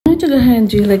to go ahead and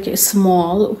do like a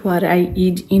small what I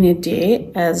eat in a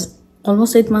day as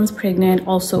almost 8 months pregnant,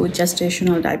 also with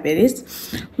gestational diabetes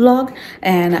vlog.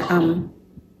 And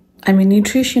I mean,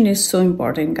 nutrition is so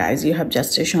important, guys. You have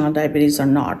gestational diabetes or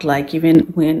not, like even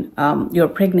when you're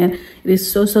pregnant, it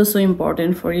is so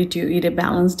important for you to eat a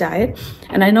balanced diet.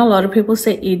 And I know a lot of people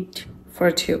say eat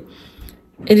for two.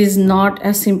 It is not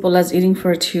as simple as eating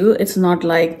for two. It's not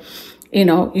like, you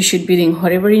know, you should be eating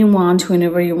whatever you want,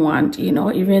 whenever you want. You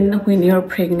know, even when you're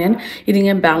pregnant, eating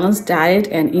a balanced diet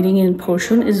and eating in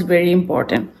portion is very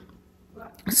important.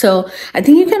 So I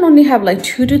think you can only have like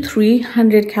 200 to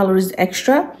 300 calories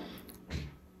extra.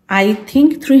 I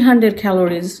think 300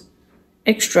 calories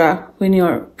extra when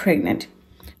you're pregnant.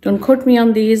 Don't quote me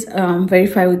on these.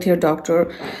 Verify with your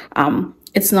doctor.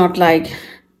 It's not like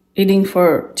eating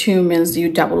for 2 meals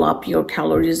you double up your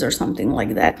calories or something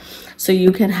like that. So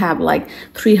you can have like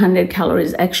 300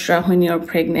 calories extra when you're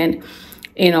pregnant,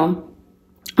 you know,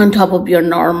 on top of your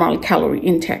normal calorie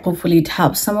intake. Hopefully it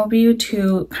helps some of you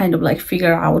to kind of like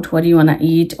figure out what you want to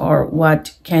eat or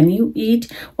what can you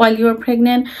eat while you're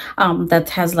pregnant, that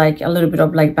has like a little bit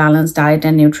of like balanced diet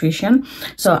and nutrition.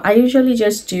 So I usually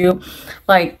just do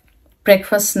like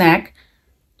breakfast snack,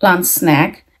 lunch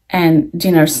snack, and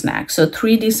dinner snack. So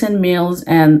 3 decent meals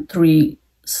and 3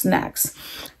 snacks.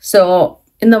 So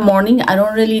in the morning, I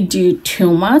don't really do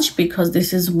too much because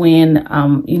this is when,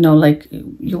 you know, like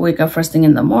you wake up first thing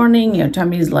in the morning, your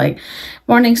tummy is like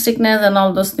morning sickness and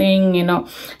all those things, you know.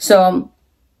 So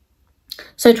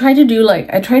I try to do like,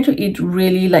 I try to eat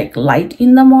really like light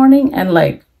in the morning and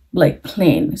like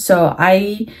plain. So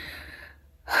I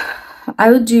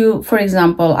would do, for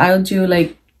example, I would do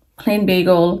like plain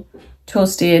bagel,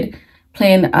 toasted,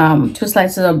 plain 2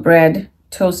 slices of bread,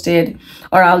 toasted,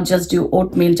 or I'll just do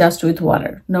oatmeal just with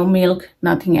water, no milk,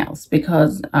 nothing else,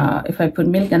 because if I put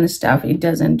milk and stuff, it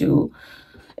doesn't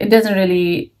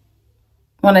really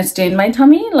want to stay in my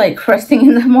tummy like first thing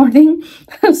in the morning.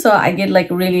 So I get like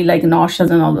really like nauseous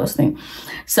and all those things.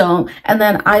 So, and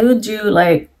then I would do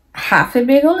like half a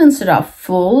bagel instead of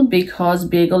full, because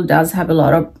bagel does have a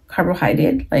lot of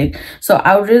carbohydrate. Like, so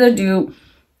I would rather do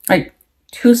like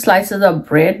 2 slices of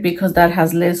bread because that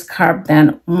has less carb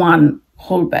than 1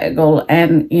 whole bagel.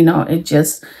 And you know,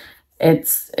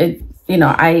 you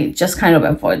know, I just kind of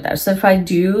avoid that. So if I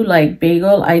do like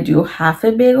bagel, I do half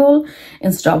a bagel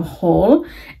instead of whole.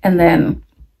 And then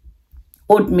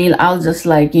oatmeal, I'll just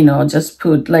like, you know, just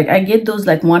put like, I get those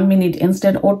like 1-minute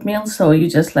instant oatmeal. So you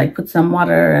just like put some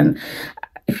water, and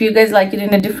if you guys like it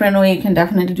in a different way, you can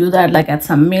definitely do that. Like add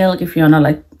some milk if you want to,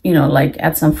 like, you know, like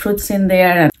add some fruits in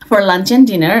there. And for lunch and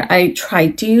dinner, I try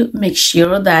to make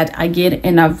sure that I get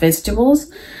enough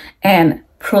vegetables and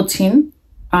protein,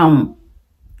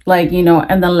 like, you know,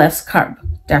 and then less carb,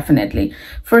 definitely.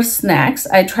 For snacks,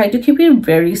 I try to keep it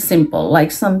very simple.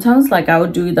 Like sometimes like I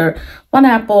would do either 1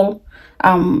 apple,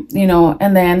 you know,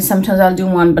 and then sometimes I'll do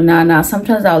 1 banana.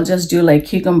 Sometimes I'll just do like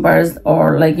cucumbers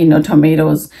or like, you know,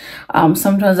 tomatoes.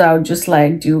 Sometimes I'll just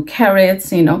like do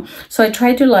carrots, you know. So I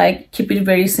try to like keep it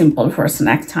very simple for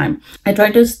snack time. I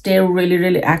try to stay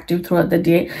really active throughout the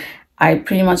day. I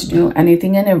pretty much do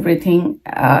anything and everything,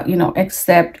 you know,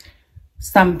 except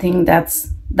something that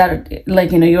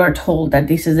like, you know, you are told that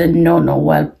this is a no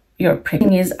while you're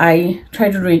pregnant. Is I try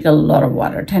to drink a lot of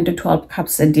water, 10 to 12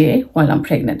 cups a day while I'm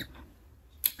pregnant.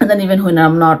 And then even when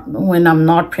I'm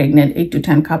not pregnant, 8 to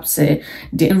 10 cups a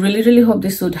day. I really hope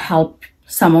this would help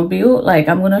some of you. Like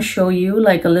I'm going to show you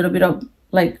like a little bit of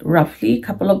like roughly a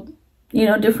couple of, you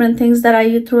know, different things that I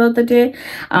eat throughout the day.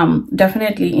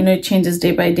 Definitely, you know, it changes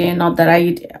day by day, not that I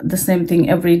eat the same thing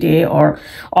every day or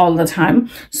all the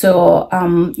time. So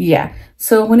yeah,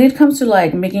 so when it comes to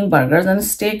like making burgers and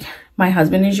steak, my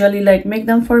husband usually like make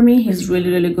them for me. He's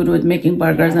really good with making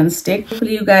burgers and steak.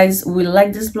 Hopefully you guys will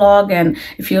like this vlog, and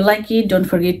if you like it, don't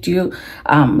forget to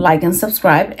like and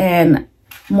subscribe. And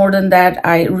more than that,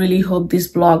 I really hope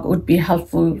this vlog would be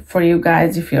helpful for you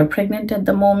guys if you're pregnant at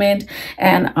the moment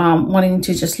and wanting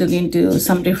to just look into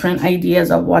some different ideas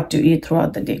of what to eat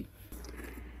throughout the day.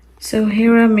 So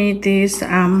Hera made this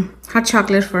hot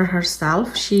chocolate for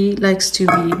herself. She likes to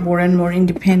be more and more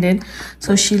independent,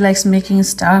 so she likes making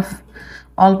stuff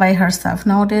all by herself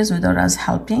nowadays without us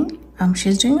helping.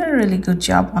 She's doing a really good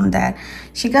job on that.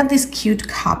 She got this cute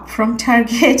cup from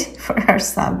Target for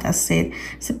herself. That's it.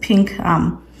 It's a pink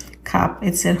cup.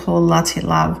 It said whole latte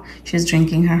love. She's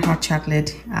drinking her hot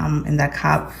chocolate in that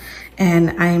cup.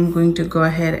 And I'm going to go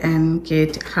ahead and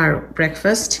get her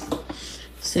breakfast.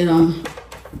 So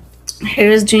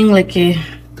here is doing like a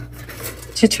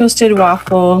toasted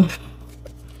waffle.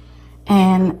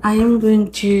 And I am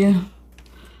going to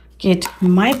get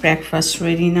my breakfast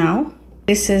ready now.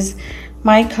 This is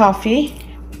my coffee,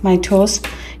 my toast.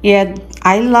 Yeah,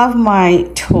 I love my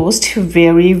toast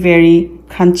very, very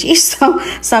crunchy. So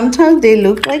sometimes they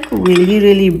look like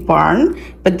really burned,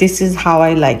 but this is how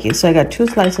I like it. So I got 2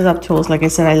 slices of toast. Like I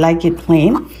said, I like it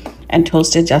plain and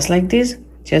toasted just like this.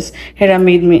 Just Hera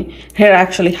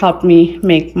actually helped me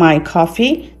make my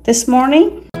coffee this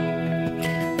morning.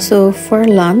 So for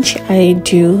lunch, I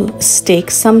do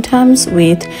steak sometimes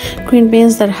with green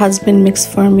beans that has been mixed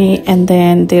for me, and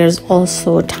then there's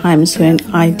also times when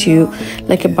I do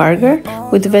like a burger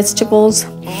with vegetables.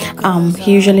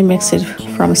 He usually makes it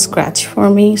from scratch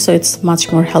for me, so it's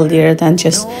much more healthier than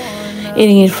just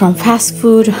eating it from fast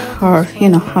food or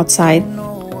outside.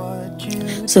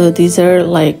 So these are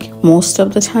like, most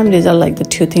of the time, these are like the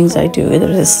 2 things I do, either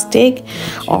a steak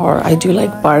or I do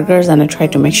like burgers, and I try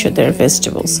to make sure they're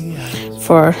vegetables.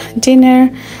 For dinner,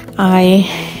 I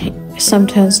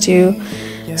sometimes do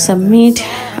some meat.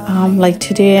 Like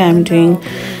today I'm doing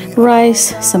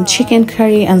rice, some chicken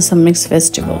curry, and some mixed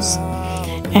vegetables.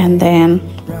 And then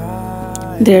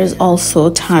there's also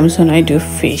times when I do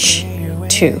fish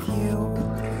too.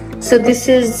 So this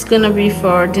is gonna be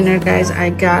for dinner, guys. I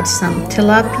got some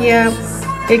tilapia,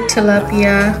 big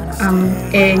tilapia,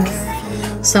 egg,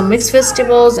 some mixed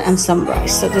vegetables, and some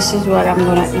rice. So this is what I'm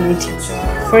gonna eat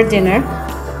for dinner.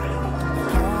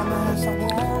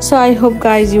 So I hope,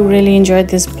 guys, you really enjoyed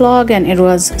this vlog and it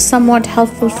was somewhat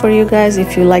helpful for you guys.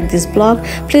 If you like this vlog,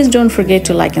 please don't forget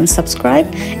to like and subscribe,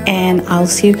 and I'll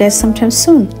see you guys sometime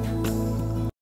soon.